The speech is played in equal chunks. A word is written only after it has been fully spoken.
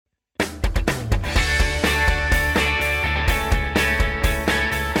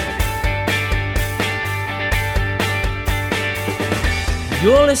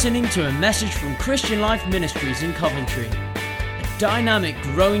You're listening to a message from Christian Life Ministries in Coventry, a dynamic,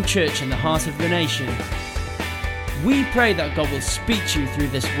 growing church in the heart of the nation. We pray that God will speak to you through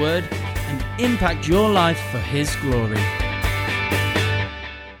this word and impact your life for His glory.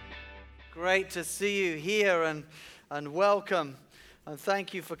 Great to see you here and welcome. And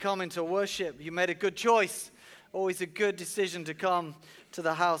thank you for coming to worship. You made a good choice. Always a good decision to come to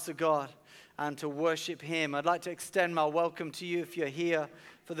the house of God and to worship Him. I'd like to extend my welcome to you if you're here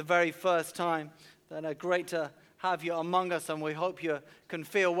for the very first time. Then great to have you among us, and we hope you can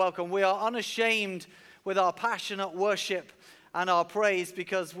feel welcome. We are unashamed with our passionate worship and our praise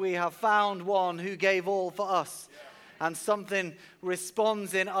because we have found one who gave all for us. And something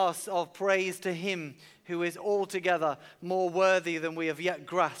responds in us of praise to Him who is altogether more worthy than we have yet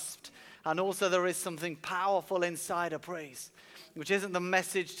grasped. And also there is something powerful inside of praise, which isn't the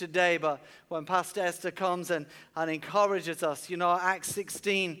message today, but when Pastor Esther comes and encourages us, you know, Acts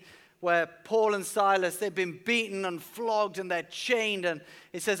 16, where Paul and Silas, they've been beaten and flogged and they're chained, and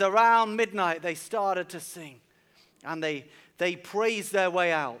it says around midnight they started to sing, and they praised their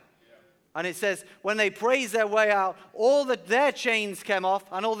way out. And it says when they praised their way out, their chains came off,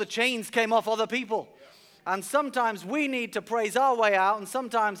 and all the chains came off other people. And sometimes we need to praise our way out, and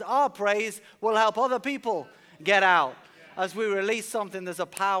sometimes our praise will help other people get out. As we release something, there's a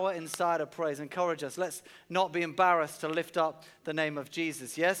power inside of praise. Encourage us. Let's not be embarrassed to lift up the name of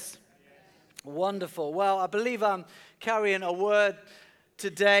Jesus. Yes? Wonderful. Well, I believe I'm carrying a word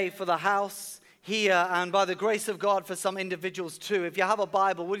today for the house here, and by the grace of God for some individuals too. If you have a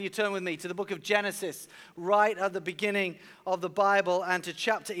Bible, will you turn with me to the book of Genesis, right at the beginning of the Bible, and to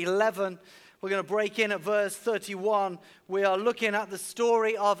chapter 11. We're going to break in at verse 31. We are looking at the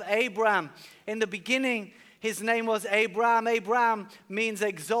story of Abraham. In the beginning, his name was Abraham. Abraham means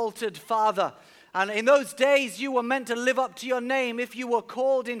exalted father. And in those days, you were meant to live up to your name. If you were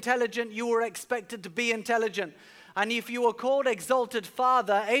called intelligent, you were expected to be intelligent. And if you were called exalted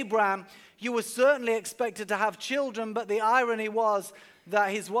father, Abraham, you were certainly expected to have children. But the irony was that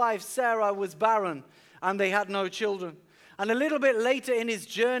his wife Sarah was barren and they had no children. And a little bit later in his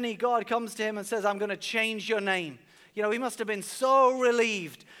journey, God comes to him and says, I'm going to change your name. You know, he must have been so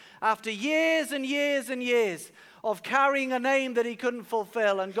relieved after years and years and years of carrying a name that he couldn't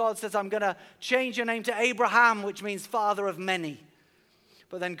fulfill. And God says, I'm going to change your name to Abraham, which means father of many.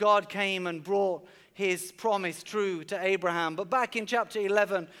 But then God came and brought His promise true to Abraham. But back in chapter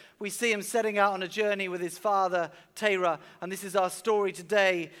 11, we see him setting out on a journey with his father, Terah. And this is our story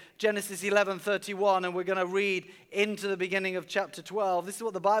today, Genesis 11:31. And we're going to read into the beginning of chapter 12. This is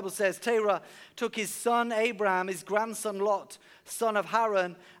what the Bible says. Terah took his son Abraham, his grandson Lot, son of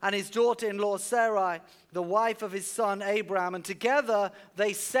Haran, and his daughter-in-law Sarai, the wife of his son Abraham. And together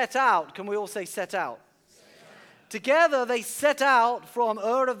they set out. Can we all say set out? Together they set out from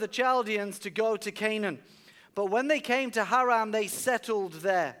Ur of the Chaldeans to go to Canaan. But when they came to Haran, they settled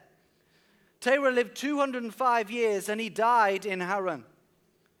there. Terah lived 205 years and he died in Haran.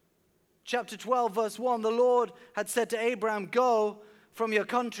 Chapter 12, verse 1, the Lord had said to Abraham, go from your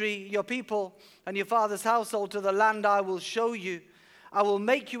country, your people, and your father's household to the land I will show you. I will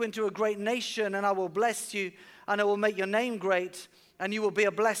make you into a great nation, and I will bless you, and I will make your name great, and you will be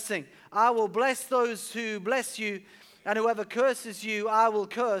a blessing. I will bless those who bless you, and whoever curses you, I will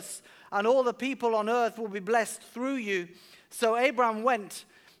curse, and all the people on earth will be blessed through you. So Abraham went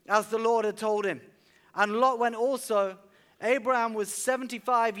as the Lord had told him, and Lot went also. Abraham was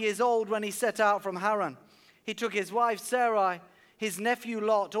 75 years old when he set out from Haran. He took his wife Sarai, his nephew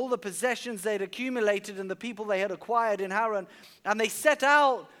Lot, all the possessions they had accumulated and the people they had acquired in Haran, and they set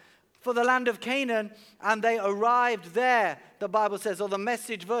out for the land of Canaan, and they arrived there, the Bible says, or the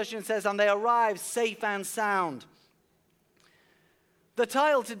Message version says, and they arrived safe and sound. The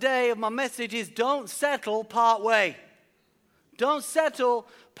title today of my message is Don't Settle Part Way. Don't settle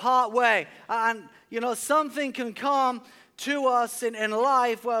part way. And, you know, something can come to us in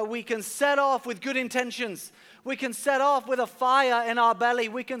life where we can set off with good intentions. We can set off with a fire in our belly.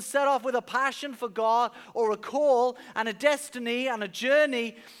 We can set off with a passion for God or a call and a destiny and a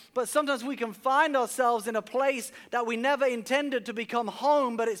journey. But sometimes we can find ourselves in a place that we never intended to become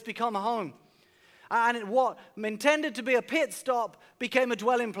home, but it's become home. And what intended to be a pit stop became a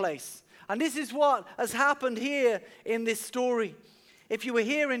dwelling place. And this is what has happened here in this story. If you were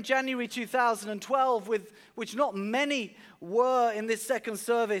here in January 2012, which not many were in this second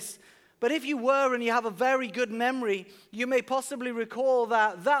service, but if you were and you have a very good memory, you may possibly recall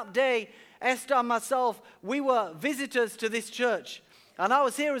that day, Esther and myself, we were visitors to this church. And I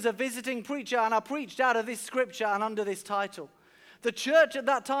was here as a visiting preacher, and I preached out of this scripture and under this title. The church at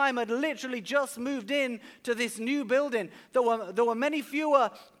that time had literally just moved in to this new building. There were many fewer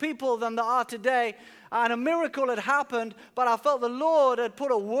people than there are today, and a miracle had happened, but I felt the Lord had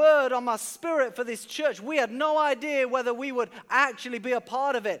put a word on my spirit for this church. We had no idea whether we would actually be a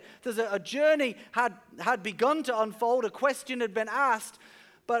part of it. There's a journey had begun to unfold, a question had been asked,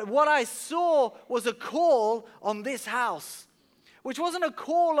 but what I saw was a call on this house. Which wasn't a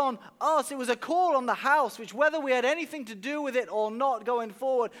call on us, it was a call on the house, which whether we had anything to do with it or not going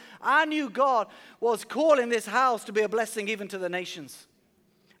forward, I knew God was calling this house to be a blessing even to the nations.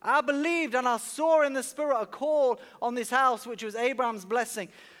 I believed and I saw in the Spirit a call on this house, which was Abraham's blessing,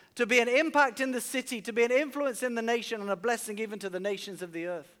 to be an impact in the city, to be an influence in the nation, and a blessing even to the nations of the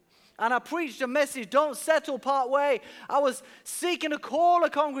earth. And I preached a message, don't settle part way. I was seeking to call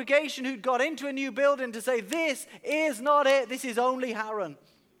a congregation who'd got into a new building to say, this is not it. This is only Haran.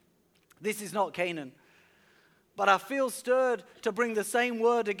 This is not Canaan. But I feel stirred to bring the same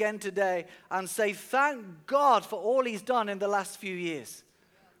word again today and say, thank God for all he's done in the last few years.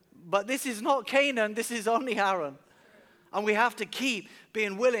 But this is not Canaan. This is only Haran. And we have to keep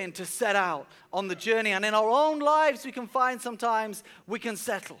being willing to set out on the journey. And in our own lives, we can find sometimes we can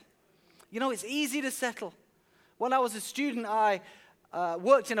settle. You know, it's easy to settle. When I was a student, I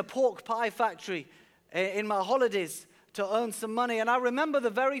worked in a pork pie factory in my holidays to earn some money. And I remember the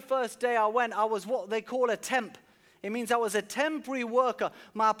very first day I went, I was what they call a temp. It means I was a temporary worker.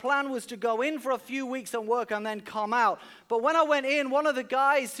 My plan was to go in for a few weeks and work and then come out. But when I went in, one of the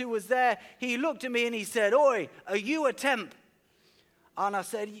guys who was there, he looked at me and he said, "Oi, are you a temp?" And I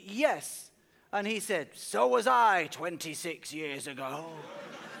said, "Yes." And he said, "So was I 26 years ago."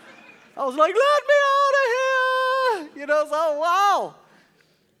 I was like, let me out of here. You know, so wow.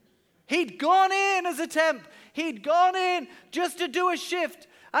 He'd gone in as a temp. He'd gone in just to do a shift.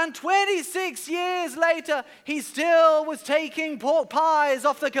 And 26 years later, he still was taking pork pies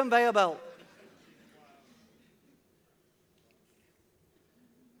off the conveyor belt.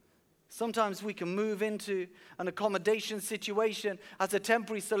 Sometimes we can move into an accommodation situation as a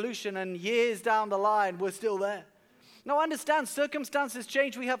temporary solution, and years down the line, we're still there. Now, I understand circumstances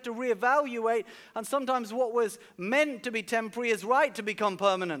change. We have to reevaluate. And sometimes what was meant to be temporary is right to become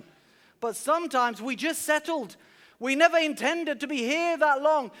permanent. But sometimes we just settled. We never intended to be here that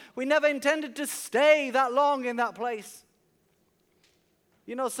long. We never intended to stay that long in that place.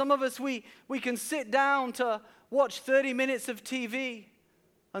 You know, some of us, we can sit down to watch 30 minutes of TV.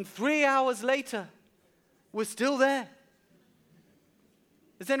 And 3 hours later, we're still there.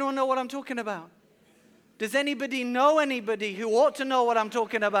 Does anyone know what I'm talking about? Does anybody know anybody who ought to know what I'm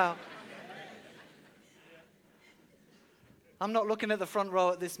talking about? I'm not looking at the front row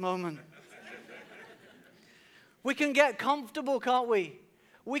at this moment. We can get comfortable, can't we?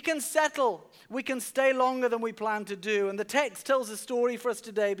 We can settle. We can stay longer than we plan to do. And the text tells a story for us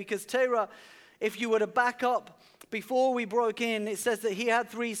today because Terah, if you were to back up, before we broke in, it says that he had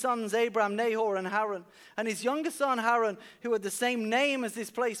 3 sons, Abraham, Nahor, and Haran. And his younger son, Haran, who had the same name as this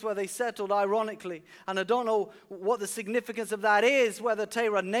place where they settled, ironically. And I don't know what the significance of that is, whether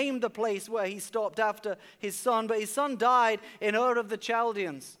Terah named the place where he stopped after his son. But his son died in Ur of the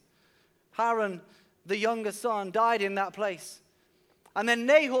Chaldeans. Haran, the younger son, died in that place. And then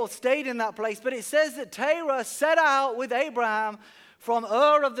Nahor stayed in that place. But it says that Terah set out with Abraham from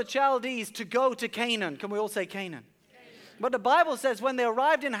Ur of the Chaldees to go to Canaan. Can we all say Canaan? But the Bible says when they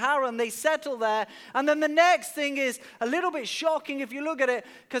arrived in Haran, they settled there. And then the next thing is a little bit shocking if you look at it,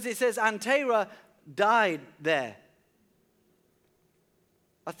 because it says, and Terah died there.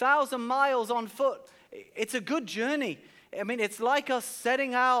 1,000 miles on foot. It's a good journey. I mean, it's like us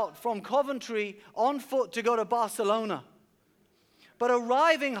setting out from Coventry on foot to go to Barcelona. But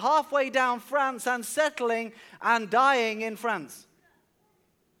arriving halfway down France and settling and dying in France.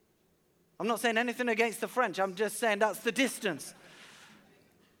 I'm not saying anything against the French. I'm just saying that's the distance.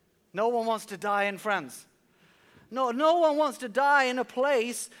 No one wants to die in France. No one wants to die in a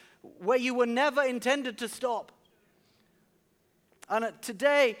place where you were never intended to stop. And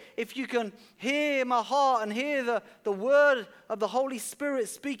today, if you can hear my heart and hear the word of the Holy Spirit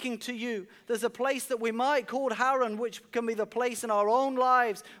speaking to you, there's a place that we might call Haran, which can be the place in our own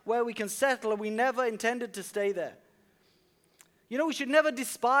lives where we can settle, and we never intended to stay there. You know, we should never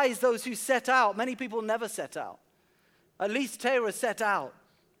despise those who set out. Many people never set out. At least Terah set out.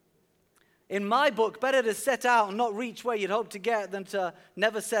 In my book, better to set out and not reach where you'd hope to get than to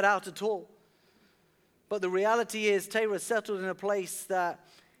never set out at all. But the reality is Terah settled in a place that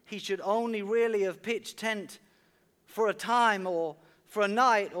he should only really have pitched tent for a time or for a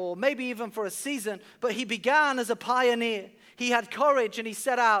night or maybe even for a season. But he began as a pioneer. He had courage and he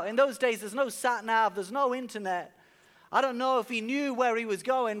set out. In those days, there's no sat-nav, there's no internet. I don't know if he knew where he was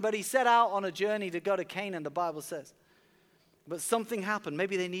going, but he set out on a journey to go to Canaan, the Bible says. But something happened.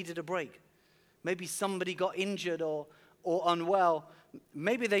 Maybe they needed a break. Maybe somebody got injured or unwell.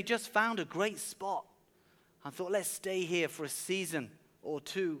 Maybe they just found a great spot and thought, let's stay here for a season or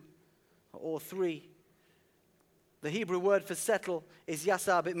 2 or 3. The Hebrew word for settle is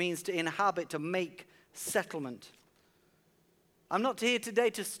yasab. It means to inhabit, to make settlement. I'm not here today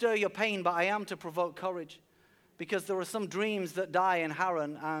to stir your pain, but I am to provoke courage. Because there are some dreams that die in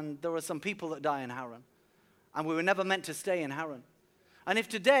Haran, and there are some people that die in Haran. And we were never meant to stay in Haran. And if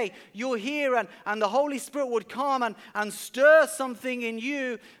today you're here and the Holy Spirit would come and stir something in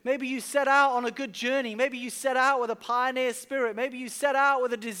you, maybe you set out on a good journey. Maybe you set out with a pioneer spirit. Maybe you set out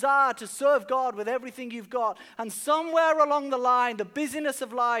with a desire to serve God with everything you've got. And somewhere along the line, the busyness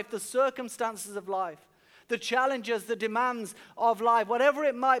of life, the circumstances of life, the challenges, the demands of life, whatever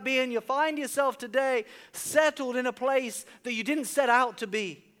it might be, and you find yourself today settled in a place that you didn't set out to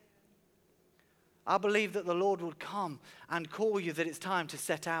be. I believe that the Lord will come and call you that it's time to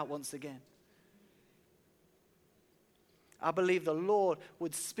set out once again. I believe the Lord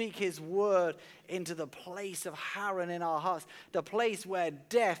would speak his word into the place of Haran in our hearts, the place where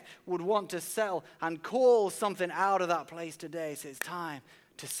death would want to settle, and call something out of that place today. So it's time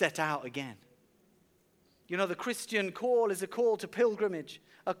to set out again. You know, the Christian call is a call to pilgrimage,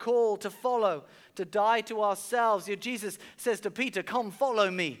 a call to follow, to die to ourselves. Jesus says to Peter, come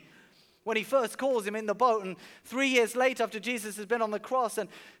follow me. When he first calls him in the boat, and 3 years later after Jesus has been on the cross and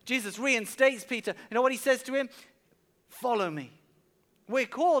Jesus reinstates Peter, you know what he says to him? Follow me. We're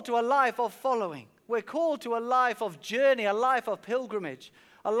called to a life of following. We're called to a life of journey, a life of pilgrimage,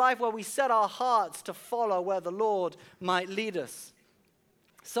 a life where we set our hearts to follow where the Lord might lead us.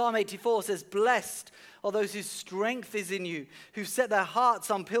 Psalm 84 says, blessed are those whose strength is in you, who set their hearts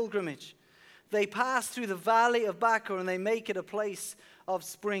on pilgrimage. They pass through the valley of Baca and they make it a place of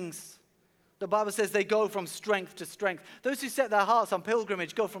springs. The Bible says they go from strength to strength. Those who set their hearts on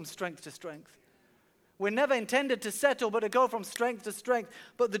pilgrimage go from strength to strength. We're never intended to settle, but to go from strength to strength.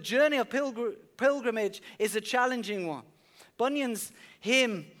 But the journey of pilgrimage is a challenging one. Bunyan's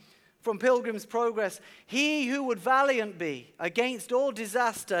hymn from Pilgrim's Progress, he who would valiant be against all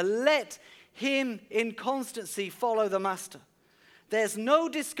disaster, let him in constancy follow the Master. There's no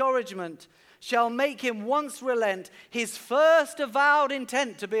discouragement shall make him once relent his first avowed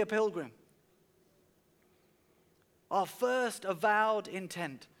intent to be a pilgrim. Our first avowed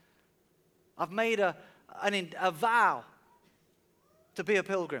intent. I've made a vow to be a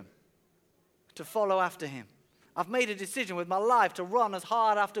pilgrim, to follow after him. I've made a decision with my life to run as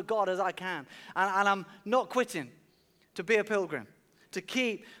hard after God as I can. And I'm not quitting to be a pilgrim, to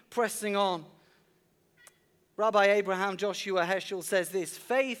keep pressing on. Rabbi Abraham Joshua Heschel says this,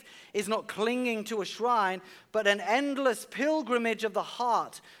 faith is not clinging to a shrine, but an endless pilgrimage of the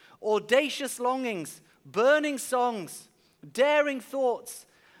heart, audacious longings, burning songs, daring thoughts,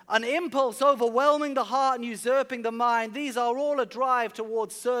 an impulse overwhelming the heart and usurping the mind. These are all a drive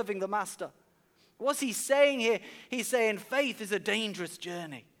towards serving the Master. What's he saying here? He's saying faith is a dangerous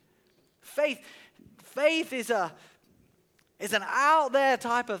journey. Faith is an out there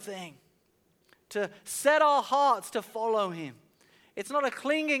type of thing. To set our hearts to follow him. It's not a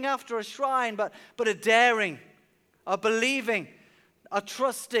clinging after a shrine, but a daring, a believing, a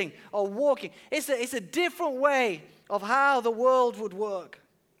trusting, a walking. It's a different way of how the world would work.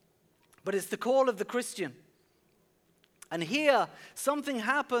 But it's the call of the Christian. And here, something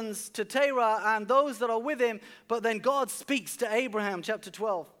happens to Terah and those that are with him, but then God speaks to Abraham, chapter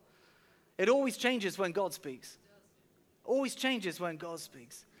 12. It always changes when God speaks. Always changes when God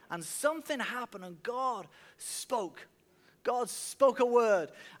speaks. And something happened and God spoke. God spoke a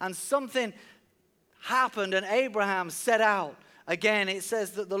word and something happened and Abraham set out. Again, it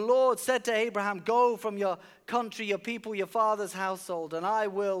says that the Lord said to Abraham, go from your country, your people, your father's household, and I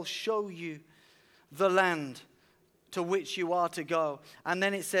will show you the land to which you are to go. And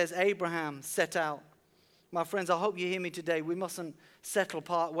then it says Abraham set out. My friends, I hope you hear me today. We mustn't settle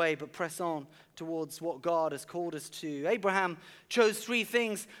part way, but press on towards what God has called us to. Abraham chose 3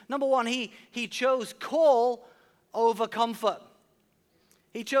 things. Number 1, he chose call over comfort.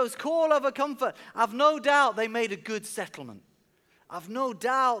 He chose call over comfort. I've no doubt they made a good settlement. I've no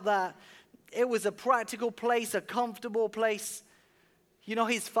doubt that it was a practical place, a comfortable place. You know,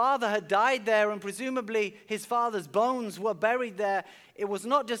 his father had died there, and presumably his father's bones were buried there. It was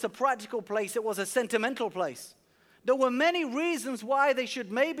not just a practical place, it was a sentimental place. There were many reasons why they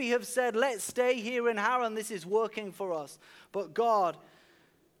should maybe have said, let's stay here in Haran, this is working for us. But God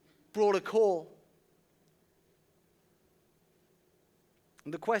brought a call.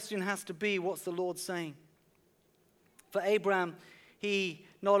 And the question has to be, what's the Lord saying? For Abraham, he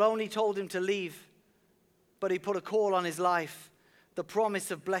not only told him to leave, but he put a call on his life, the promise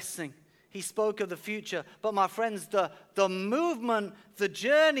of blessing. He spoke of the future. But my friends, the movement, the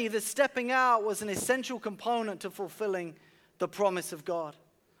journey, the stepping out was an essential component to fulfilling the promise of God.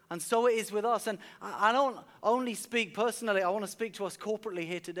 And so it is with us. And I don't only speak personally, I want to speak to us corporately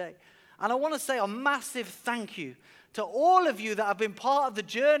here today. And I want to say a massive thank you to all of you that have been part of the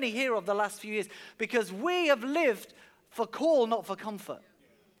journey here of the last few years, because we have lived for call, not for comfort.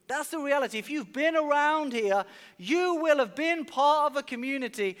 That's the reality. If you've been around here, you will have been part of a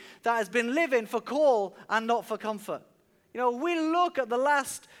community that has been living for call and not for comfort. You know, we look at the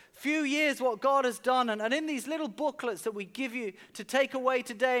last few years, what God has done, and in these little booklets that we give you to take away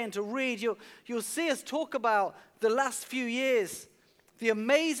today and to read, you'll see us talk about the last few years, the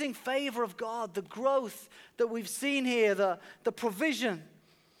amazing favor of God, the growth that we've seen here, the provision,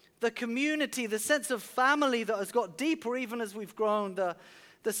 the community, the sense of family that has got deeper even as we've grown, the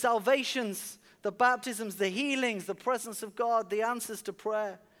salvations, the baptisms, the healings, the presence of God, the answers to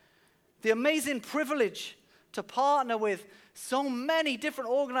prayer, the amazing privilege to partner with so many different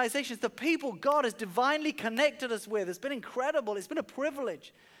organizations, the people God has divinely connected us with. It's been incredible. It's been a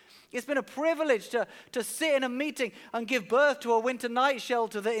privilege. It's been a privilege to sit in a meeting and give birth to a winter night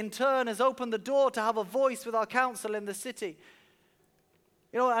shelter that in turn has opened the door to have a voice with our council in the city.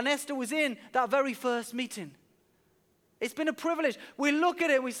 You know, and Esther was in that very first meeting. It's been a privilege. We look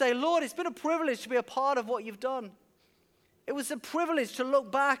at it and we say, Lord, it's been a privilege to be a part of what you've done. It was a privilege to look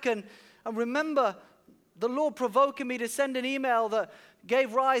back and remember the Lord provoking me to send an email that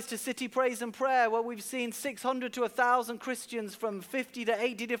gave rise to City Praise and Prayer, where we've seen 600 to 1,000 Christians from 50 to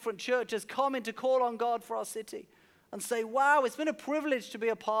 80 different churches come in to call on God for our city and say, wow, it's been a privilege to be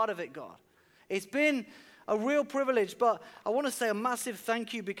a part of it, God. It's been a real privilege, but I want to say a massive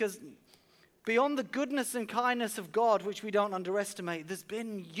thank you, because beyond the goodness and kindness of God, which we don't underestimate, there's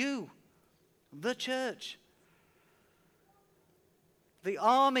been you, the church. The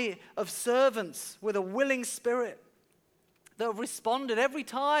army of servants with a willing spirit that have responded every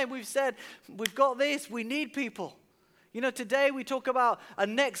time we've said, we've got this, we need people. You know, today we talk about a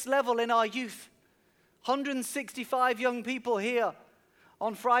next level in our youth. 165 young people here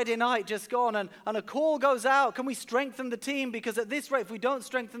on Friday night just gone, and a call goes out, can we strengthen the team? Because at this rate, if we don't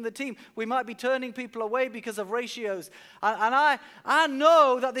strengthen the team, we might be turning people away because of ratios. And I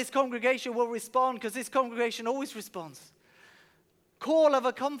know that this congregation will respond, because this congregation always responds. Call of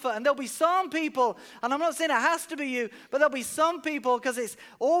a comfort. And there'll be some people, and I'm not saying it has to be you, but there'll be some people, because it's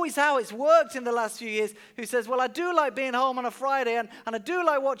always how it's worked in the last few years, who says, well, I do like being home on a Friday, and I do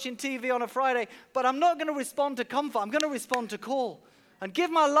like watching TV on a Friday, but I'm not going to respond to comfort. I'm going to respond to call and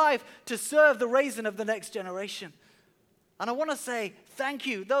give my life to serve the raising of the next generation. And I want to say thank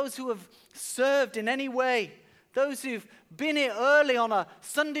you, those who have served in any way, those who've been here early on a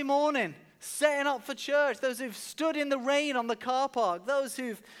Sunday morning, setting up for church, those who've stood in the rain on the car park, those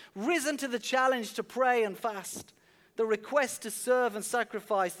who've risen to the challenge to pray and fast, the request to serve and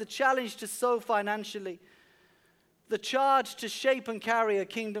sacrifice, the challenge to sow financially, the charge to shape and carry a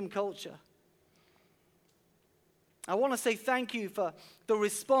kingdom culture. I want to say thank you for the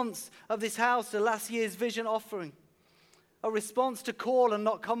response of this house to last year's vision offering. A response to call and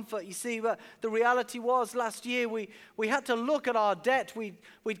not comfort. You see, but the reality was last year we had to look at our debt.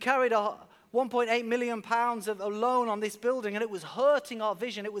 We'd carried a 1.8 million pounds of a loan on this building, and it was hurting our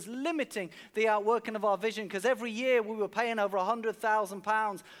vision. It was limiting the outworking of our vision, because every year we were paying over 100,000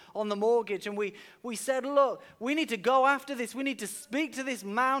 pounds on the mortgage. And we said, look, we need to go after this. We need to speak to this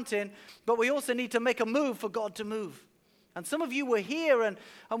mountain, but we also need to make a move for God to move. And some of you were here, and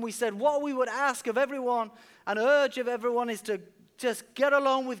we said what we would ask of everyone and urge of everyone is to just get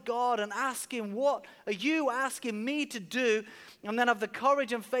along with God and ask him, what are you asking me to do? And then have the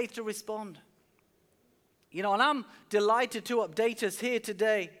courage and faith to respond. You know, and I'm delighted to update us here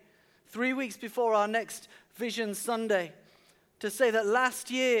today, 3 weeks before our next Vision Sunday, to say that last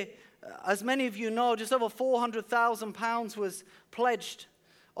year, as many of you know, just over £400,000 was pledged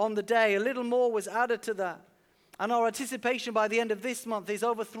on the day. A little more was added to that. And our anticipation by the end of this month is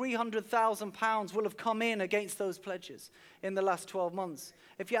over £300,000 will have come in against those pledges in the last 12 months.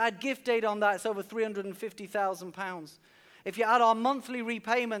 If you add gift aid on that, it's over £350,000. If you add our monthly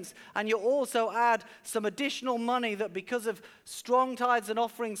repayments, and you also add some additional money that, because of strong tithes and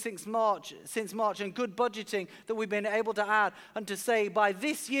offerings since March and good budgeting that we've been able to add, and to say by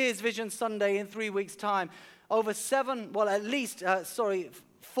this year's Vision Sunday in 3 weeks' time, over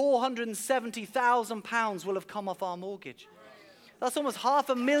 £470,000 will have come off our mortgage. That's almost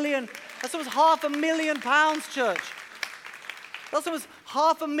 £500,000. That's almost £500,000, church. That's almost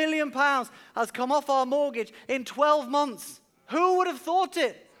 £500,000 has come off our mortgage in 12 months. Who would have thought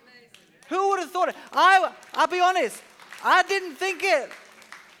it? Who would have thought it? I'll be honest, I didn't think it.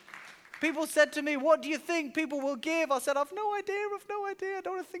 People said to me, what do you think people will give? I said, I've no idea. I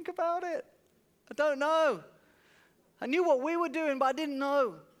don't want to think about it. I don't know. I knew what we were doing, but I didn't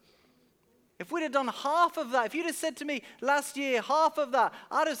know. If we'd have done half of that, if you'd have said to me last year, half of that,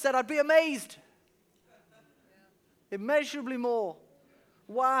 I'd have said I'd be amazed. Immeasurably more.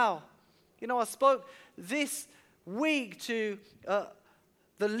 Wow. You know, I spoke this week to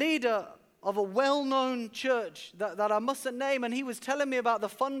the leader of a well-known church that I mustn't name, and he was telling me about the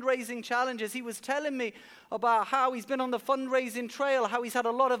fundraising challenges. He was telling me about how he's been on the fundraising trail, how he's had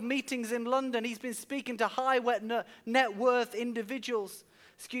a lot of meetings in London. He's been speaking to high net worth individuals,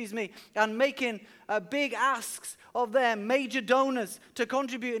 and making big asks of them, major donors, to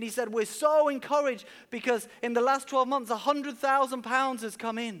contribute. And he said, we're so encouraged because in the last 12 months, £100,000 has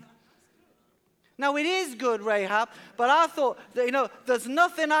come in. Now, it is good, Rahab, but I thought that, there's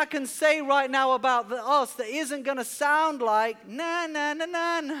nothing I can say right now about us that isn't going to sound like, na, na, na,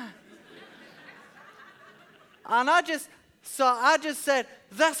 na, na. And I just said,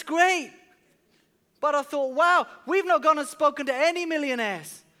 that's great. But I thought, wow, we've not gone and spoken to any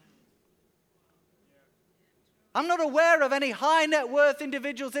millionaires. I'm not aware of any high net worth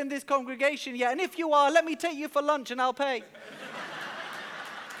individuals in this congregation yet. And if you are, let me take you for lunch and I'll pay.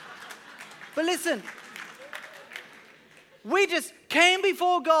 But listen, we just came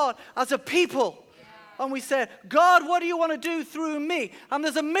before God as a people. And we said, God, what do you want to do through me? And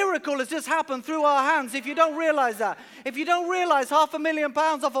there's a miracle that's just happened through our hands. If you don't realize that, if you don't realize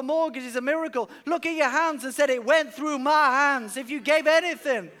 £500,000 off a mortgage is a miracle, look at your hands and said, it went through my hands. If you gave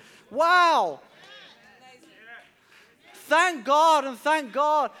anything, wow. Thank God, and thank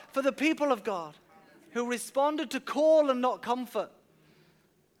God for the people of God who responded to call and not comfort.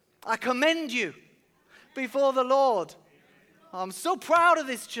 I commend you before the Lord. I'm so proud of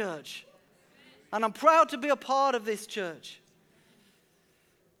this church. And I'm proud to be a part of this church.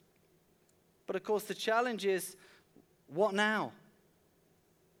 But of course, the challenge is, what now?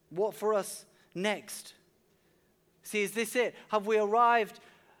 What for us next? See, is this it? Have we arrived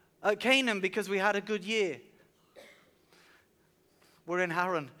at Canaan because we had a good year? We're in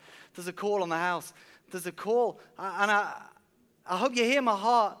Haran. There's a call on the house. There's a call. And I hope you hear my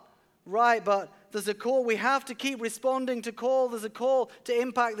heart, right? But there's a call. We have to keep responding to call. There's a call to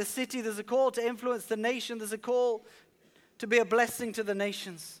impact the city. There's a call to influence the nation. There's a call to be a blessing to the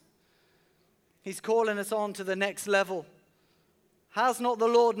nations. He's calling us on to the next level. Has not the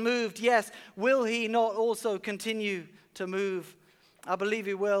Lord moved? Yes. Will he not also continue to move? I believe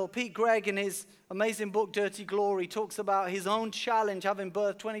he will. Pete Greig, in his amazing book, Dirty Glory, talks about his own challenge, having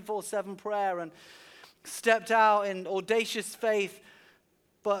birthed 24/7 prayer and stepped out in audacious faith.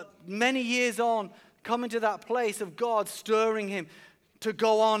 But many years on, coming to that place of God stirring him to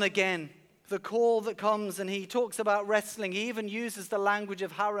go on again. The call that comes, and he talks about wrestling. He even uses the language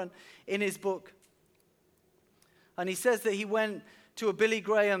of Haran in his book. And he says that he went to a Billy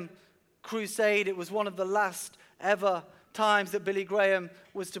Graham crusade. It was one of the last ever times that Billy Graham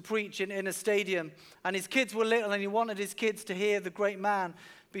was to preach in a stadium. And his kids were little, and he wanted his kids to hear the great man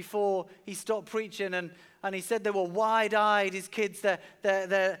before he stopped preaching. And he said they were wide-eyed, his kids,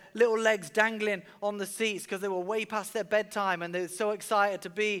 their little legs dangling on the seats because they were way past their bedtime and they were so excited to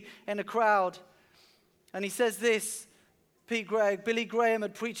be in a crowd. And he says this, Pete Greig, Billy Graham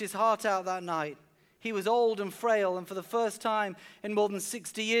had preached his heart out that night. He was old and frail, and for the first time in more than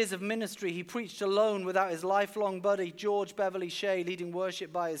 60 years of ministry, he preached alone without his lifelong buddy, George Beverly Shea, leading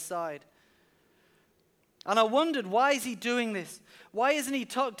worship by his side. And I wondered, why is he doing this? Why isn't he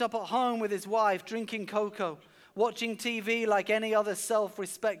tucked up at home with his wife, drinking cocoa, watching TV like any other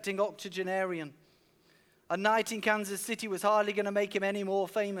self-respecting octogenarian? A night in Kansas City was hardly going to make him any more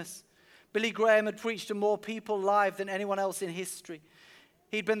famous. Billy Graham had preached to more people live than anyone else in history.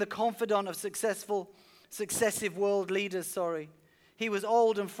 He'd been the confidant of successive world leaders, He was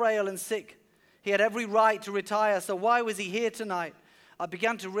old and frail and sick. He had every right to retire, so why was he here tonight? I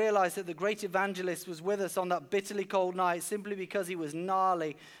began to realize that the great evangelist was with us on that bitterly cold night simply because he was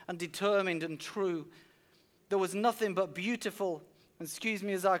gnarly and determined and true. There was nothing but beautiful, excuse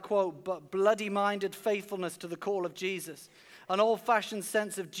me as I quote, but bloody-minded faithfulness to the call of Jesus. An old-fashioned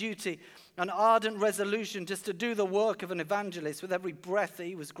sense of duty, an ardent resolution just to do the work of an evangelist with every breath that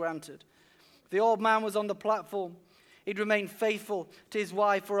he was granted. The old man was on the platform. He'd remained faithful to his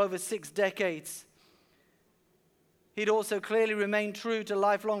wife for over 6 decades. He'd also clearly remained true to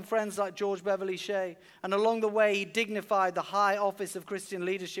lifelong friends like George Beverly Shea. And along the way, he dignified the high office of Christian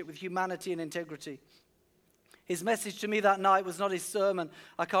leadership with humanity and integrity. His message to me that night was not his sermon.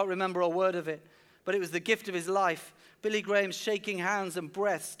 I can't remember a word of it, but it was the gift of his life. Billy Graham's shaking hands and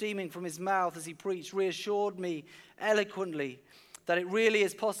breath steaming from his mouth as he preached reassured me eloquently that it really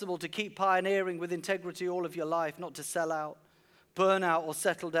is possible to keep pioneering with integrity all of your life, not to sell out, burn out, or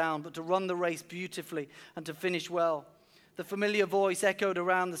settle down, but to run the race beautifully and to finish well. The familiar voice echoed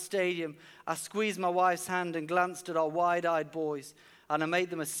around the stadium. I squeezed my wife's hand and glanced at our wide-eyed boys, and I made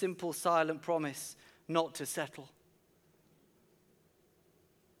them a simple, silent promise not to settle.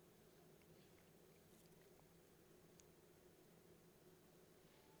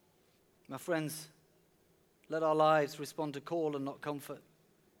 My friends, let our lives respond to call and not comfort.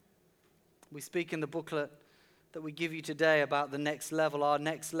 We speak in the booklet that we give you today about the next level, our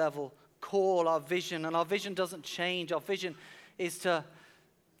next level call, our vision. And our vision doesn't change. Our vision is to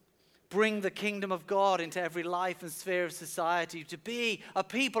bring the kingdom of God into every life and sphere of society, to be a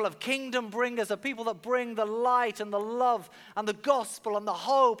people of kingdom bringers, a people that bring the light and the love and the gospel and the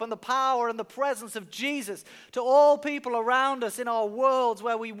hope and the power and the presence of Jesus to all people around us in our worlds,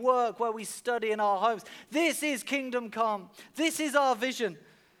 where we work, where we study, in our homes. This is kingdom come. This is our vision.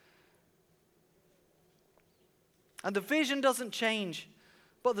 And the vision doesn't change,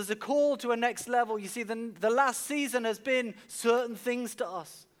 but there's a call to a next level. You see, the last season has been certain things to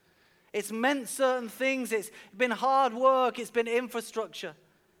us. It's meant certain things. It's been hard work. It's been infrastructure.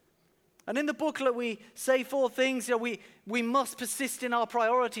 And in the booklet, we say 4 things. We must persist in our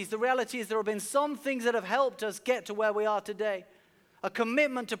priorities. The reality is there have been some things that have helped us get to where we are today. A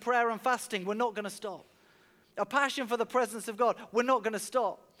commitment to prayer and fasting. We're not going to stop. A passion for the presence of God. We're not going to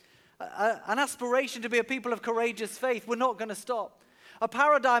stop. An aspiration to be a people of courageous faith. We're not going to stop. A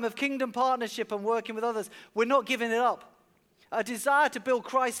paradigm of kingdom partnership and working with others. We're not giving it up. A desire to build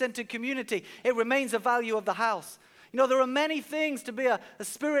Christ-centered community. It remains a value of the house. You know, there are many things to be a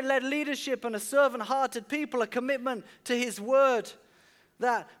spirit-led leadership and a servant-hearted people, a commitment to his word,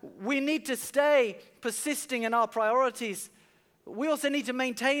 that we need to stay persisting in our priorities. We also need to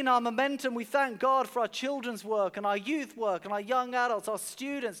maintain our momentum. We thank God for our children's work and our youth work and our young adults, our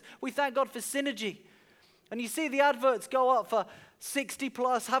students. We thank God for synergy. And you see the adverts go up for 60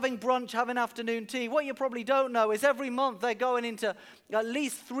 plus, having brunch, having afternoon tea. What you probably don't know is every month they're going into at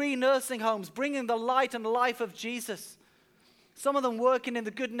least 3 nursing homes, bringing the light and life of Jesus. Some of them working in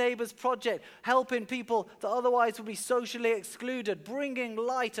the Good Neighbors Project, helping people that otherwise would be socially excluded, bringing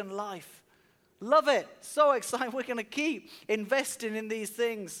light and life. Love it. So excited. We're going to keep investing in these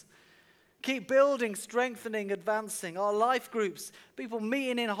things. Keep building, strengthening, advancing. Our life groups, people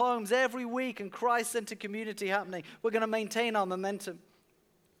meeting in homes every week and Christ-centered community happening. We're going to maintain our momentum.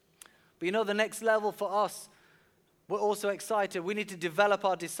 But you know, the next level for us, we're also excited. We need to develop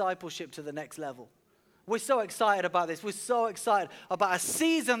our discipleship to the next level. We're so excited about this. We're so excited about a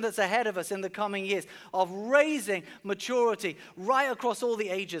season that's ahead of us in the coming years of raising maturity right across all the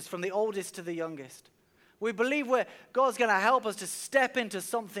ages, from the oldest to the youngest. We believe God's going to help us to step into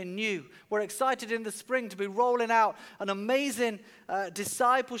something new. We're excited in the spring to be rolling out an amazing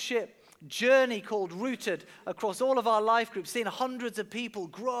discipleship journey called Rooted across all of our life groups, seeing hundreds of people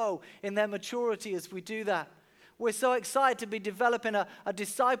grow in their maturity as we do that. We're so excited to be developing a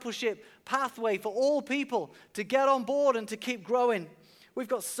discipleship pathway for all people to get on board and to keep growing. We've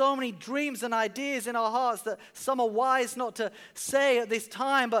got so many dreams and ideas in our hearts that some are wise not to say at this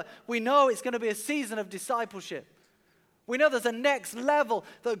time, but we know it's going to be a season of discipleship. We know there's a next level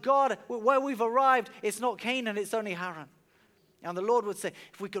that God, where we've arrived, it's not Canaan, it's only Haran. And the Lord would say,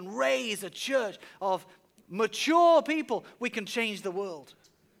 if we can raise a church of mature people, we can change the world.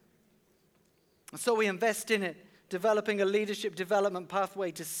 And so we invest in it, developing a leadership development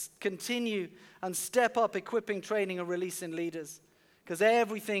pathway to continue and step up equipping, training, and releasing leaders. Because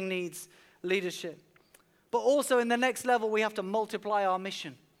everything needs leadership. But also in the next level, we have to multiply our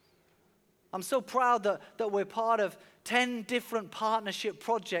mission. I'm so proud that we're part of 10 different partnership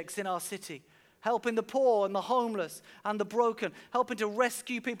projects in our city, helping the poor and the homeless and the broken, helping to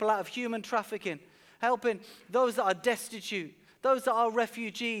rescue people out of human trafficking, helping those that are destitute, those that are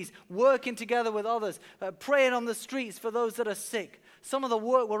refugees, working together with others, praying on the streets for those that are sick. Some of the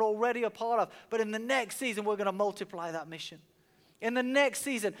work we're already a part of, but in the next season, we're going to multiply that mission. In the next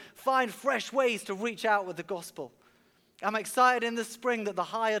season, find fresh ways to reach out with the gospel. I'm excited in the spring that the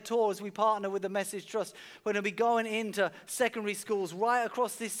Higher Tour, as we partner with the Message Trust, we're going to be going into secondary schools right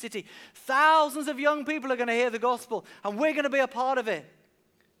across this city. Thousands of young people are going to hear the gospel, and we're going to be a part of it.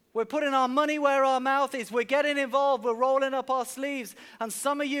 We're putting our money where our mouth is. We're getting involved. We're rolling up our sleeves. And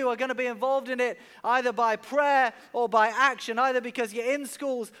some of you are going to be involved in it either by prayer or by action, either because you're in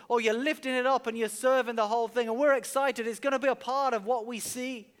schools or you're lifting it up and you're serving the whole thing. And we're excited. It's going to be a part of what we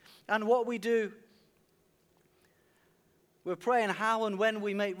see and what we do. We're praying how and when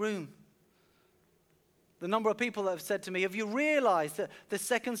we make room. The number of people that have said to me, have you realized that the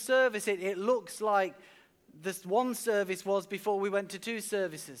second service, it looks like this one service was before we went to 2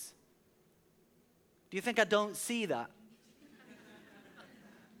 services? Do you think I don't see that?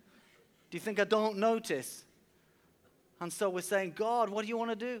 Do you think I don't notice? And so we're saying, God, what do you want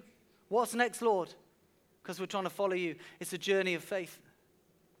to do? What's next, Lord? Because we're trying to follow you. It's a journey of faith.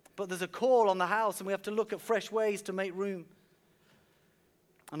 But there's a call on the house, and we have to look at fresh ways to make room.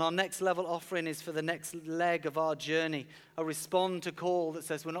 And our next level offering is for the next leg of our journey. A respond to call that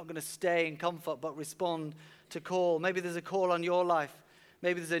says we're not going to stay in comfort, but respond to call. Maybe there's a call on your life.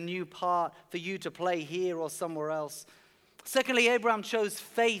 Maybe there's a new part for you to play here or somewhere else. Secondly, Abraham chose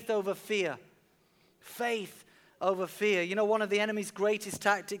faith over fear. Faith over fear. You know, one of the enemy's greatest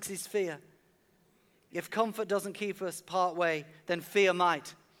tactics is fear. If comfort doesn't keep us part way, then fear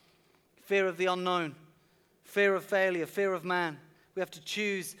might. Fear of the unknown, fear of failure, fear of man. We have to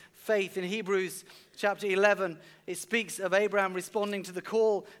choose faith. In Hebrews chapter 11, it speaks of Abraham responding to the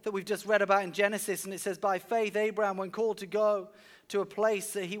call that we've just read about in Genesis. And it says, by faith, Abraham, when called to go to a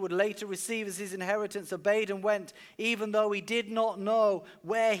place that he would later receive as his inheritance, obeyed and went, even though he did not know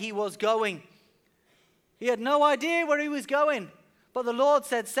where he was going. He had no idea where he was going. But the Lord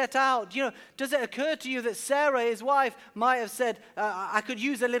said, set out. You know, does it occur to you that Sarah, his wife, might have said, I could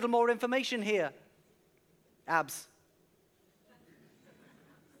use a little more information here? Abs.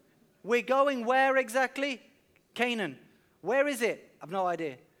 We're going where exactly? Canaan. Where is it? I've no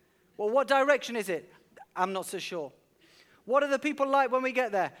idea. Well, what direction is it? I'm not so sure. What are the people like when we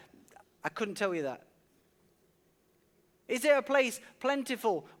get there? I couldn't tell you that. Is it a place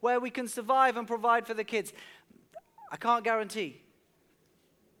plentiful where we can survive and provide for the kids? I can't guarantee.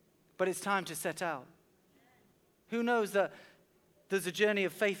 But it's time to set out. Who knows that there's a journey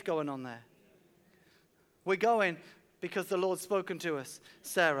of faith going on there? We're going because the Lord's spoken to us,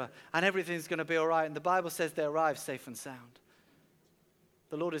 Sarah, and everything's going to be all right. And the Bible says they arrived safe and sound.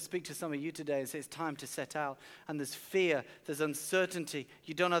 The Lord will speak to some of you today and say it's time to set out. And there's fear, there's uncertainty.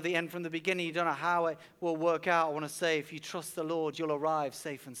 You don't know the end from the beginning. You don't know how it will work out. I want to say if you trust the Lord, you'll arrive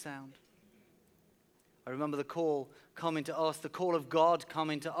safe and sound. I remember the call coming to us, the call of God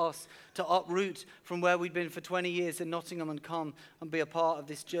coming to us to uproot from where we'd been for 20 years in Nottingham and come and be a part of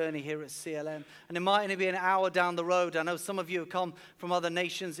this journey here at CLM. And it might only be an hour down the road. I know some of you have come from other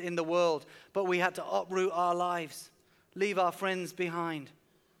nations in the world, but we had to uproot our lives, leave our friends behind.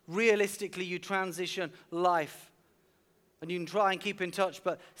 Realistically, you transition life. And you can try and keep in touch,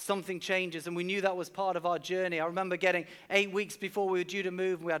 but something changes. And we knew that was part of our journey. I remember getting 8 weeks before we were due to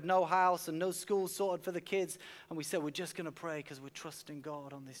move. And we had no house and no school sorted for the kids. And we said, we're just going to pray because we're trusting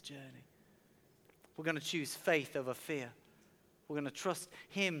God on this journey. We're going to choose faith over fear. We're going to trust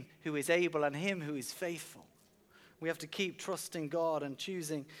Him who is able and Him who is faithful. We have to keep trusting God and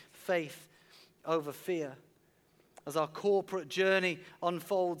choosing faith over fear. As our corporate journey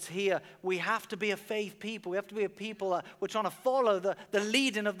unfolds here, we have to be a faith people. We have to be a people that we're trying to follow the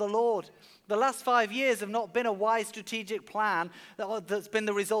leading of the Lord. The last 5 years have not been a wise strategic plan that's been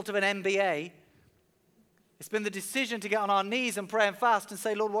the result of an MBA. It's been the decision to get on our knees and pray and fast and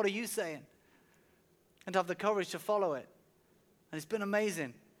say, Lord, what are you saying? And to have the courage to follow it. And it's been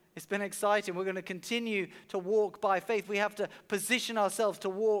amazing. It's been exciting. We're going to continue to walk by faith. We have to position ourselves to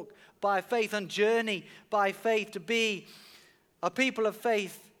walk by faith and journey by faith, to be a people of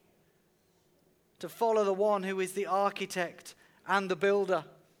faith, to follow the one who is the architect and the builder,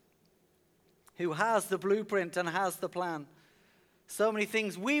 who has the blueprint and has the plan. So many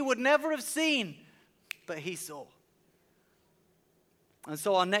things we would never have seen, but He saw. And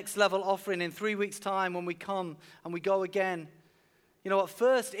so our next level offering in 3 weeks' time, when we come and we go again, you know, at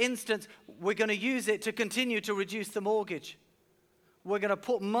first instance, we're going to use it to continue to reduce the mortgage. We're going to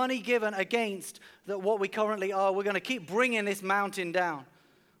put money given against what we currently are. We're going to keep bringing this mountain down.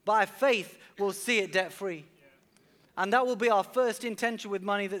 By faith, we'll see it debt-free. And that will be our first intention with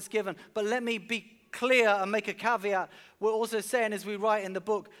money that's given. But let me be clear and make a caveat. We're also saying, as we write in the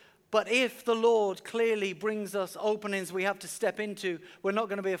book, but if the Lord clearly brings us openings we have to step into, we're not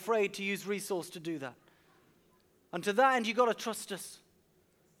going to be afraid to use resource to do that. And to that end, you've got to trust us.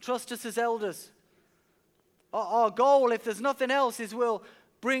 Trust us as elders. Our goal, if there's nothing else, is we'll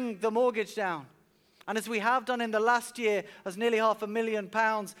bring the mortgage down. And as we have done in the last year, as nearly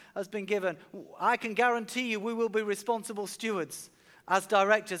 £500,000 has been given, I can guarantee you we will be responsible stewards as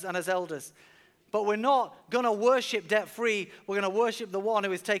directors and as elders. But we're not going to worship debt-free. We're going to worship the one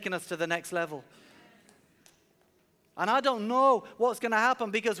who has taken us to the next level. And I don't know what's going to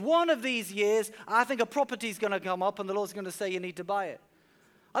happen, because one of these years, I think a property is going to come up and the Lord's going to say you need to buy it.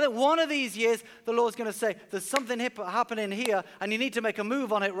 I think one of these years, the Lord's going to say, there's something happening here, and you need to make a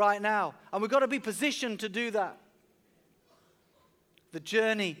move on it right now. And we've got to be positioned to do that. The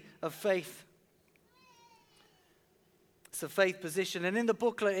journey of faith. It's a faith position. And in the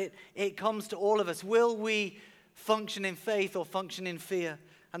booklet, it comes to all of us. Will we function in faith or function in fear?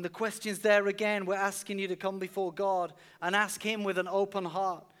 And the question's there again. We're asking you to come before God and ask Him with an open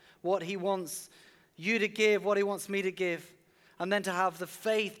heart what He wants you to give, what He wants me to give. And then to have the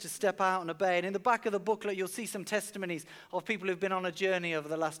faith to step out and obey. And in the back of the booklet, you'll see some testimonies of people who've been on a journey over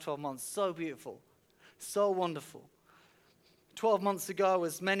the last 12 months. So beautiful. So wonderful. 12 months ago,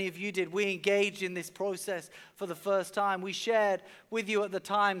 as many of you did, we engaged in this process for the first time. We shared with you at the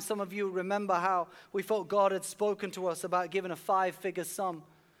time, some of you remember how we felt God had spoken to us about giving a 5-figure sum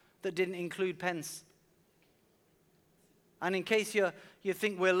that didn't include pence. And in case you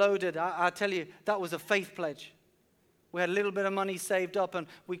think we're loaded, I tell you, that was a faith pledge. We had a little bit of money saved up and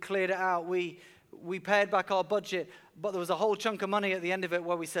we cleared it out. We paid back our budget, but there was a whole chunk of money at the end of it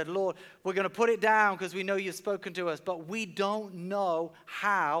where we said, Lord, we're going to put it down because we know you've spoken to us, but we don't know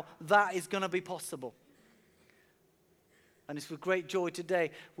how that is going to be possible. And it's with great joy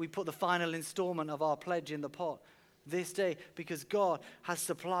today we put the final installment of our pledge in the pot this day because God has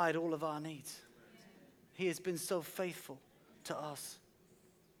supplied all of our needs. He has been so faithful to us.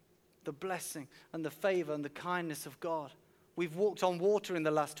 The blessing and the favor and the kindness of God. We've walked on water in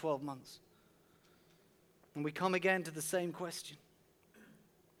the last 12 months. And we come again to the same question.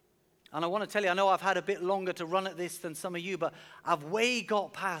 And I want to tell you, I know I've had a bit longer to run at this than some of you, but I've way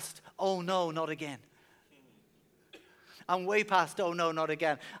got past, oh no, not again. I'm way past, oh no, not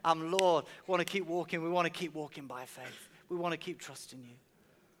again. Lord, we want to keep walking. We want to keep walking by faith. We want to keep trusting you.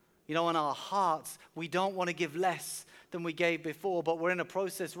 You know, in our hearts, we don't want to give less than we gave before, but we're in a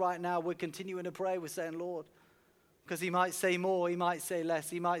process right now. We're continuing to pray. We're saying, Lord, because He might say more, He might say less,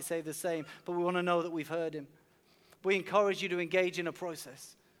 He might say the same, but we want to know that we've heard Him. We encourage you to engage in a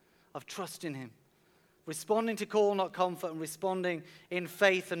process of trusting Him, responding to call, not comfort, and responding in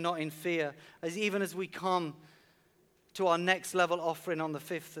faith and not in fear, even as we come to our next level offering on the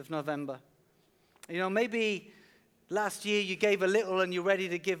 5th of November. You know, maybe last year you gave a little and you're ready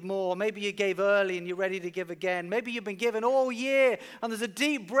to give more. Maybe you gave early and you're ready to give again. Maybe you've been giving all year and there's a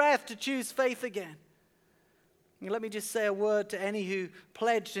deep breath to choose faith again. And let me just say a word to any who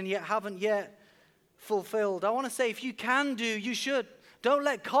pledged and yet haven't yet fulfilled. I want to say if you can do, you should. Don't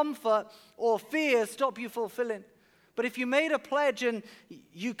let comfort or fear stop you fulfilling. But if you made a pledge and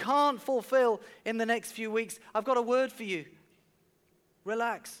you can't fulfill in the next few weeks, I've got a word for you.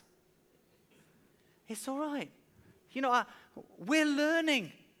 Relax. It's all right. You know, we're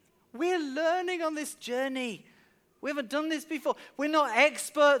learning. We're learning on this journey. We haven't done this before. We're not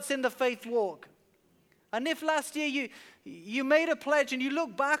experts in the faith walk. And if last year you made a pledge and you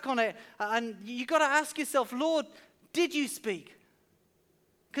look back on it and you got to ask yourself, Lord, did you speak?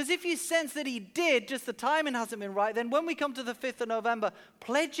 Because if you sense that He did, just the timing hasn't been right, then when we come to the 5th of November,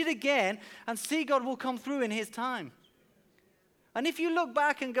 pledge it again and see God will come through in His time. And if you look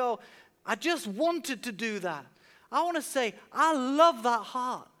back and go, I just wanted to do that, I want to say, I love that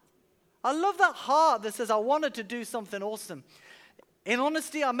heart. I love that heart that says, I wanted to do something awesome. In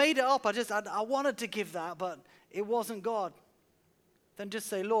honesty, I made it up. I wanted to give that, but it wasn't God. Then just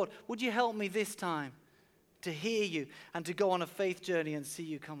say, Lord, would you help me this time to hear you and to go on a faith journey and see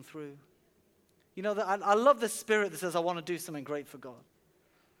you come through? You know, I love the spirit that says, I want to do something great for God.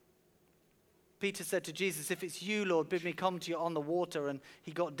 Peter said to Jesus, if it's you, Lord, bid me come to you on the water. And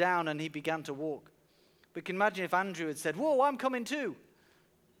he got down and he began to walk. We can imagine if Andrew had said, whoa, I'm coming too.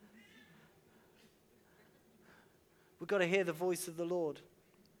 We've got to hear the voice of the Lord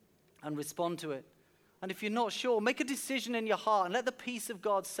and respond to it. And if you're not sure, make a decision in your heart and let the peace of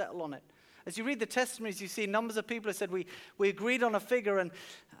God settle on it. As you read the testimonies, you see numbers of people have said, we agreed on a figure and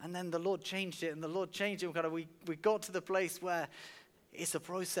then the Lord changed it and the Lord changed it. We got to the place where it's a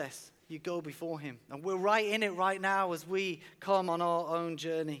process. You go before Him. And we're right in it right now as we come on our own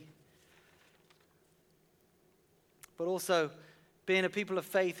journey. But also, being a people of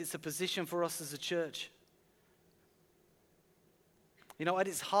faith, it's a position for us as a church. You know, at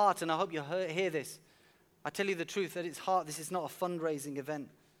its heart, and I hope you hear this, I tell you the truth, at its heart, this is not a fundraising event.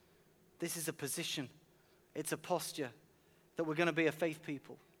 This is a position. It's a posture that we're going to be a faith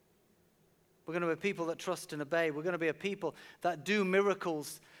people. We're going to be a people that trust and obey. We're going to be a people that do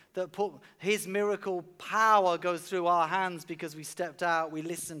miracles, that put His miracle power goes through our hands because we stepped out, we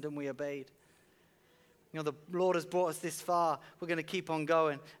listened, and we obeyed. You know, the Lord has brought us this far. We're going to keep on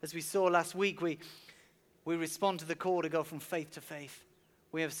going. As we saw last week, we respond to the call to go from faith to faith.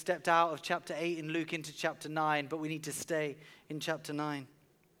 We have stepped out of chapter 8 in Luke into chapter 9, but we need to stay in chapter 9.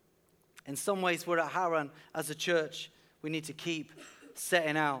 In some ways, we're at Haran as a church. We need to keep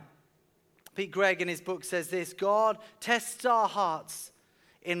setting out. Pete Greig in his book says this: God tests our hearts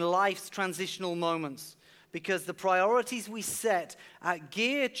in life's transitional moments because the priorities we set at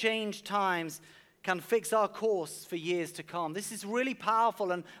gear change times can fix our course for years to come. This is really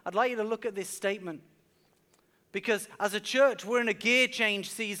powerful, and I'd like you to look at this statement. Because as a church, we're in a gear change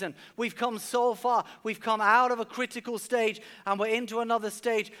season. We've come so far. We've come out of a critical stage and we're into another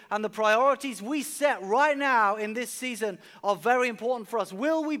stage. And the priorities we set right now in this season are very important for us.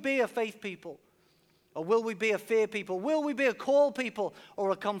 Will we be a faith people? Or will we be a fear people? Will we be a call people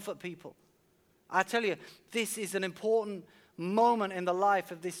or a comfort people? I tell you, this is an important moment in the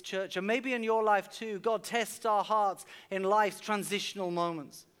life of this church. And maybe in your life too. God tests our hearts in life's transitional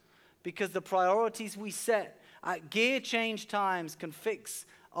moments. Because the priorities we set at gear change times can fix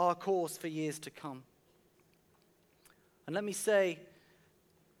our course for years to come. And let me say,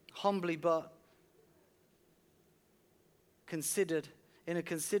 humbly but in a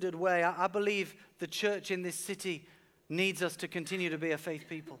considered way, I believe the church in this city needs us to continue to be a faith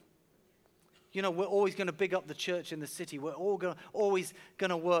people. You know, we're always going to big up the church in the city. We're always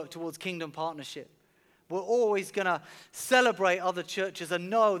going to work towards kingdom partnership. We're always going to celebrate other churches and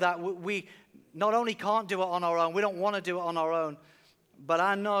know that we not only can't do it on our own, we don't want to do it on our own, but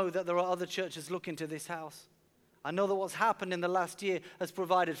I know that there are other churches looking to this house. I know that what's happened in the last year has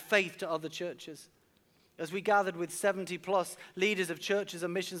provided faith to other churches. As we gathered with 70 plus leaders of churches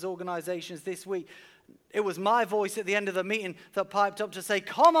and missions organizations this week, it was my voice at the end of the meeting that piped up to say,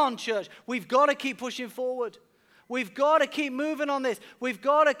 come on, church, we've got to keep pushing forward. We've got to keep moving on this. We've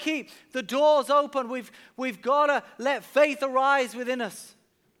got to keep the doors open. We've got to let faith arise within us.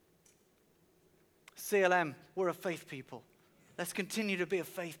 CLM, we're a faith people. Let's continue to be a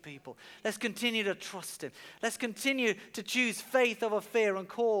faith people. Let's continue to trust Him. Let's continue to choose faith over fear and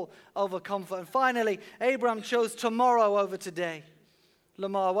call over comfort. And finally, Abraham chose tomorrow over today.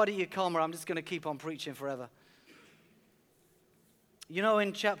 Lamar, why don't you come, or I'm just going to keep on preaching forever. You know,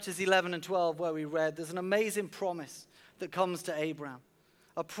 in chapters 11 and 12 where we read, there's an amazing promise that comes to Abraham.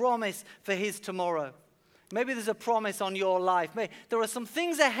 A promise for his tomorrow. Maybe there's a promise on your life. Maybe there are some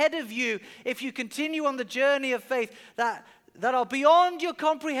things ahead of you if you continue on the journey of faith that are beyond your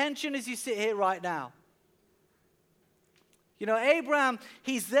comprehension as you sit here right now. You know, Abraham,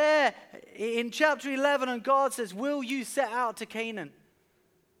 he's there in chapter 11 and God says, will you set out to Canaan?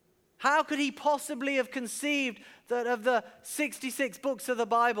 How could he possibly have conceived that of the 66 books of the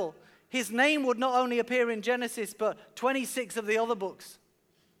Bible, his name would not only appear in Genesis, but 26 of the other books?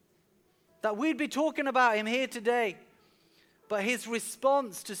 That we'd be talking about him here today. But his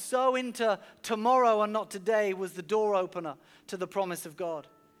response to sow into tomorrow and not today was the door opener to the promise of God.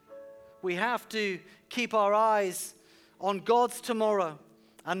 We have to keep our eyes on God's tomorrow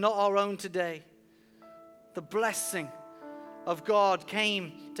and not our own today. The blessing of God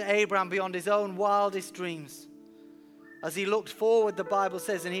came to Abraham beyond his own wildest dreams. As he looked forward, the Bible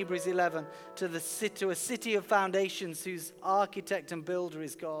says in Hebrews 11, to a city of foundations whose architect and builder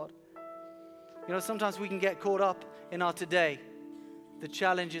is God. You know, sometimes we can get caught up in our today, the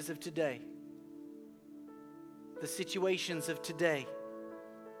challenges of today, the situations of today,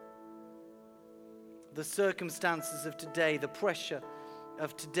 the circumstances of today, the pressure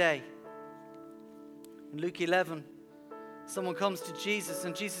of today. In Luke 11, someone comes to Jesus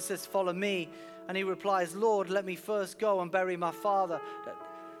and Jesus says, follow me. And he replies, Lord, let me first go and bury my father.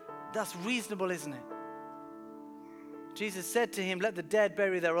 That's reasonable, isn't it? Jesus said to him, let the dead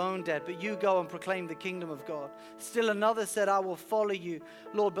bury their own dead, but you go and proclaim the kingdom of God. Still another said, I will follow you,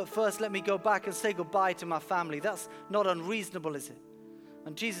 Lord, but first let me go back and say goodbye to my family. That's not unreasonable, is it?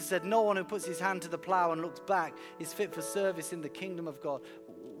 And Jesus said, no one who puts his hand to the plow and looks back is fit for service in the kingdom of God.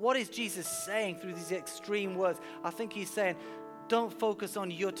 What is Jesus saying through these extreme words? I think he's saying, don't focus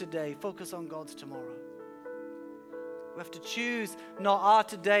on your today, focus on God's tomorrow. We have to choose not our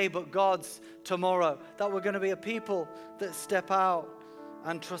today, but God's tomorrow. That we're going to be a people that step out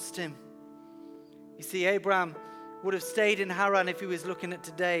and trust Him. You see, Abraham would have stayed in Haran if he was looking at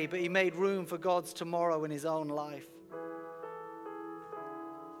today, but he made room for God's tomorrow in his own life.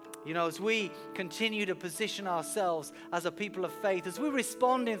 You know, as we continue to position ourselves as a people of faith, as we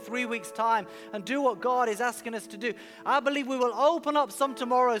respond in 3 weeks' time and do what God is asking us to do, I believe we will open up some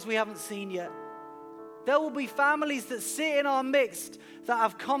tomorrows we haven't seen yet. There will be families that sit in our midst that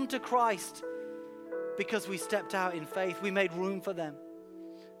have come to Christ because we stepped out in faith. We made room for them.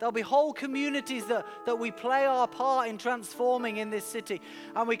 There'll be whole communities that we play our part in transforming in this city.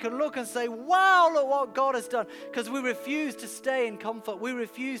 And we can look and say, wow, look what God has done. Because we refuse to stay in comfort. We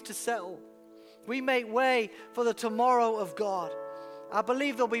refuse to settle. We make way for the tomorrow of God. I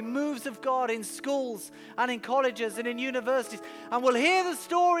believe there'll be moves of God in schools and in colleges and in universities. And we'll hear the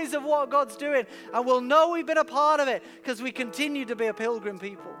stories of what God's doing. And we'll know we've been a part of it because we continue to be a pilgrim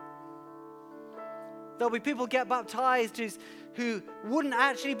people. There'll be people get baptized who wouldn't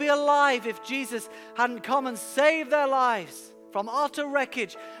actually be alive if Jesus hadn't come and saved their lives from utter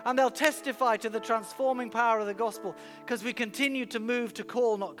wreckage. And they'll testify to the transforming power of the gospel because we continue to move to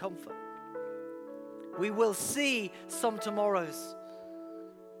call, not comfort. We will see some tomorrows.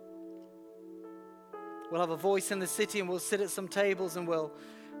 We'll have a voice in the city and we'll sit at some tables and we'll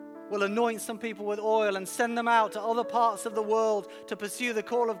anoint some people with oil and send them out to other parts of the world to pursue the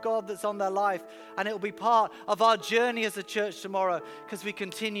call of God that's on their life. And it will be part of our journey as a church tomorrow because we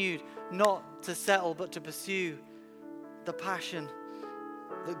continued not to settle but to pursue the passion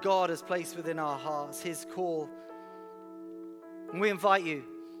that God has placed within our hearts, His call. And we invite you,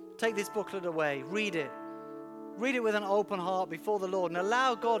 take this booklet away, read it. Read it with an open heart before the Lord and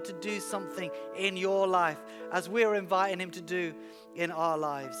allow God to do something in your life as we're inviting Him to do in our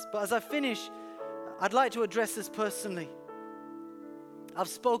lives. But as I finish, I'd like to address this personally. I've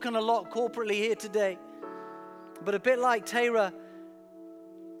spoken a lot corporately here today, but a bit like Terah,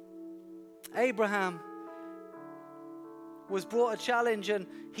 Abraham was brought a challenge and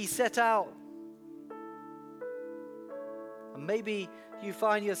he set out. And maybe you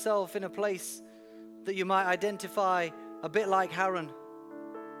find yourself in a place that you might identify a bit like Haran.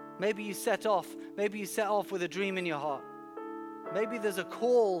 Maybe you set off with a dream in your heart. Maybe there's a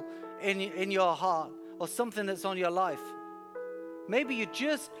call in your heart or something that's on your life. Maybe you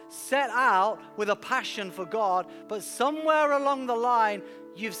just set out with a passion for God, but somewhere along the line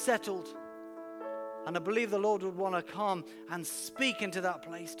you've settled. And I believe the Lord would want to come and speak into that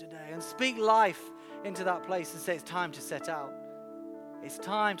place today and speak life into that place and say it's time to set out. It's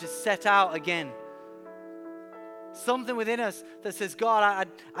time to set out again. Something within us that says, God,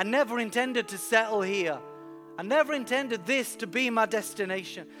 I never intended to settle here. I never intended this to be my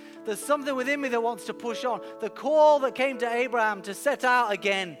destination. There's something within me that wants to push on. The call that came to Abraham to set out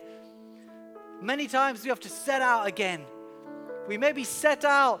again. Many times we have to set out again. We maybe set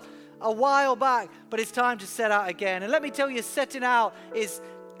out a while back, but it's time to set out again. And let me tell you, setting out is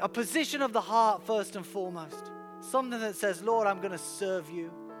a position of the heart first and foremost. Something that says, Lord, I'm going to serve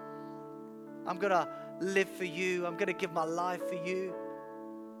you. I'm going to live for you. I'm going to give my life for you.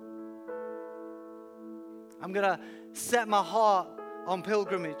 I'm going to set my heart on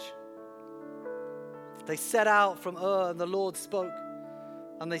pilgrimage. They set out from Ur and the Lord spoke.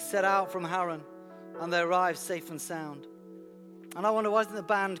 And they set out from Haran and they arrived safe and sound. And I wonder, why doesn't the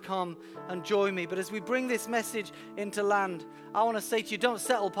band come and join me? But as we bring this message into land, I want to say to you, don't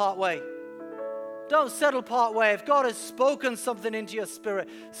settle part way. Don't settle part way. If God has spoken something into your spirit,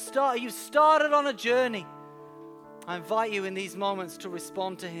 you've started on a journey. I invite you in these moments to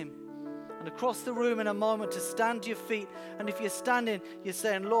respond to Him. And across the room in a moment to stand to your feet. And if you're standing, you're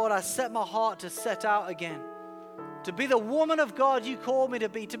saying, Lord, I set my heart to set out again. To be the woman of God you called me to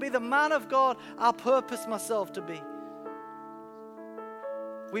be. To be the man of God I purpose myself to be.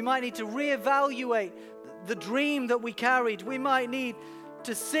 We might need to reevaluate the dream that we carried. We might need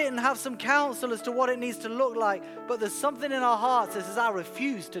to sit and have some counsel as to what it needs to look like. But there's something in our hearts that says, I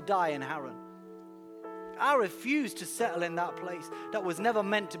refuse to die in Haran. I refuse to settle in that place that was never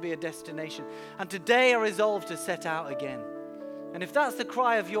meant to be a destination. And today I resolve to set out again. And if that's the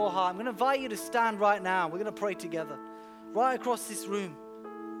cry of your heart, I'm going to invite you to stand right now. We're going to pray together right across this room.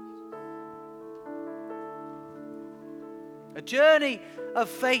 A journey of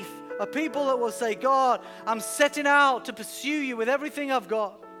faith. A people that will say, God, I'm setting out to pursue you with everything I've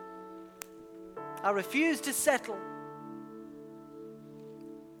got. I refuse to settle.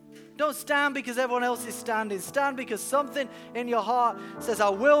 Don't stand because everyone else is standing. Stand because something in your heart says, I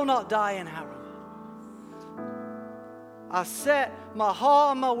will not die in Haran. I set my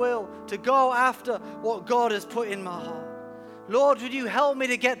heart and my will to go after what God has put in my heart. Lord, would you help me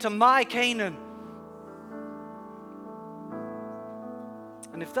to get to my Canaan?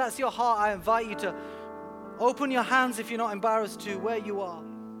 And if that's your heart, I invite you to open your hands, if you're not embarrassed to, where you are.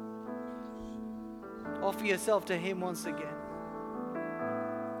 Offer yourself to Him once again.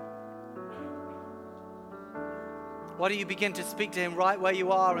 Why don't you begin to speak to Him right where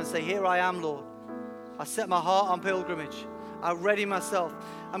you are and say, here I am, Lord. I set my heart on pilgrimage. I ready myself.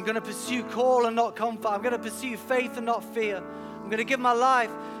 I'm going to pursue call and not comfort. I'm going to pursue faith and not fear. I'm going to give my life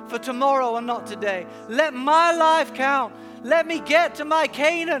for tomorrow and not today. Let my life count. Let me get to my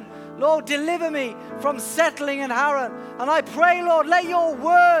Canaan. Lord, deliver me from settling in Haran. And I pray, Lord, let your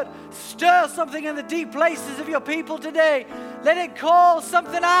word stir something in the deep places of your people today. Let it call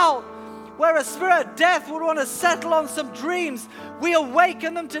something out where a spirit of death would want to settle on some dreams, we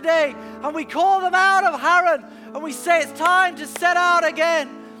awaken them today and we call them out of Haran and we say it's time to set out again.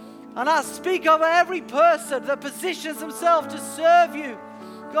 And I speak over every person that positions themselves to serve you,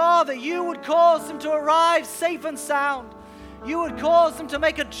 God, that you would cause them to arrive safe and sound. You would cause them to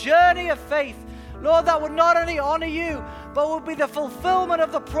make a journey of faith, Lord, that would not only honor you, but would be the fulfillment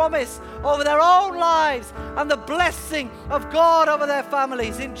of the promise over their own lives and the blessing of God over their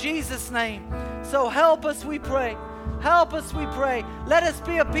families, in Jesus' name. So help us, we pray. Help us, we pray. Let us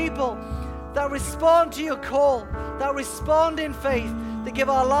be a people that respond to your call, that respond in faith, that give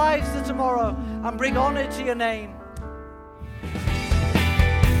our lives to tomorrow and bring honor to your name.